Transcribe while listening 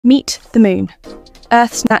Meet the Moon,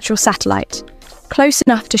 Earth's natural satellite, close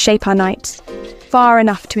enough to shape our nights, far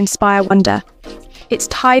enough to inspire wonder. It's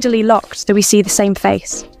tidally locked so we see the same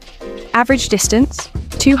face. Average distance,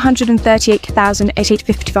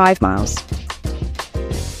 238,855 miles.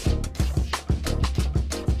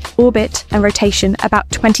 Orbit and rotation about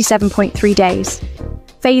 27.3 days.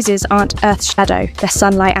 Phases aren't Earth's shadow, they're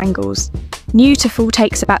sunlight angles. New to full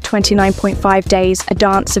takes about 29.5 days, a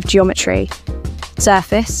dance of geometry.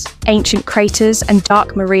 Surface, ancient craters and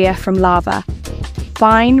dark maria from lava.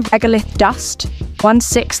 Fine regolith dust,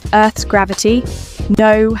 1/6 Earth's gravity,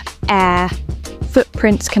 no air.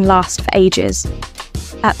 Footprints can last for ages.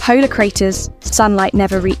 At polar craters, sunlight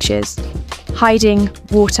never reaches, hiding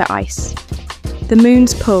water ice. The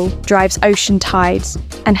moon's pull drives ocean tides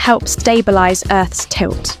and helps stabilize Earth's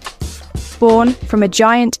tilt. Born from a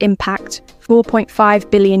giant impact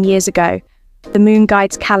 4.5 billion years ago, the moon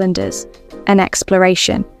guides calendars and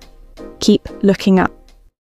exploration. Keep looking up.